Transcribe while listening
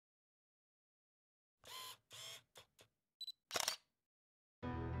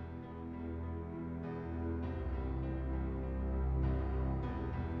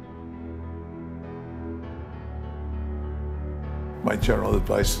general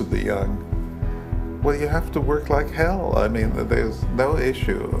advice to the young, well, you have to work like hell. I mean, there's no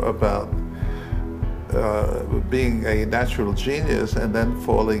issue about being a natural genius and then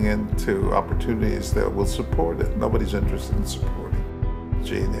falling into opportunities that will support it. Nobody's interested in supporting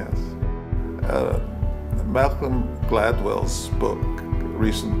genius. Malcolm Gladwell's book,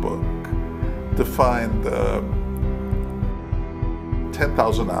 recent book, defined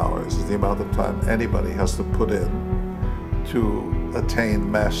 10,000 hours is the amount of time anybody has to put in to attain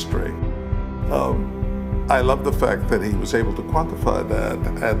mastery. I love the fact that he was able to quantify that,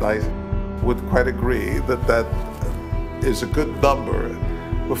 and I would quite agree that that is a good number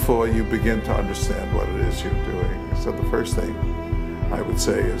before you begin to understand what it is you're doing. So the first thing I would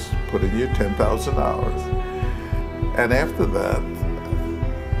say is put in your 10,000 hours. And after that,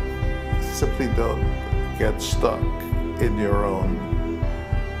 simply don't get stuck in your own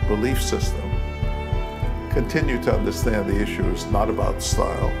belief system. Continue to understand the issue is not about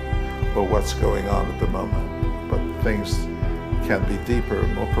style or what's going on at the moment, but things can be deeper,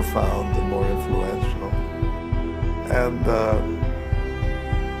 more profound, and more influential. And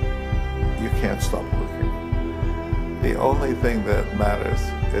you can't stop looking. The only thing that matters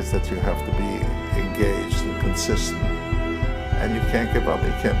is that you have to be engaged and consistent. And you can't give up,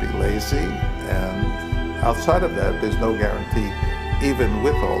 you can't be lazy. And outside of that, there's no guarantee, even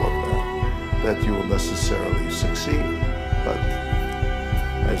with all of that you will necessarily succeed. But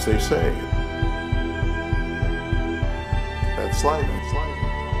as they say, that's life.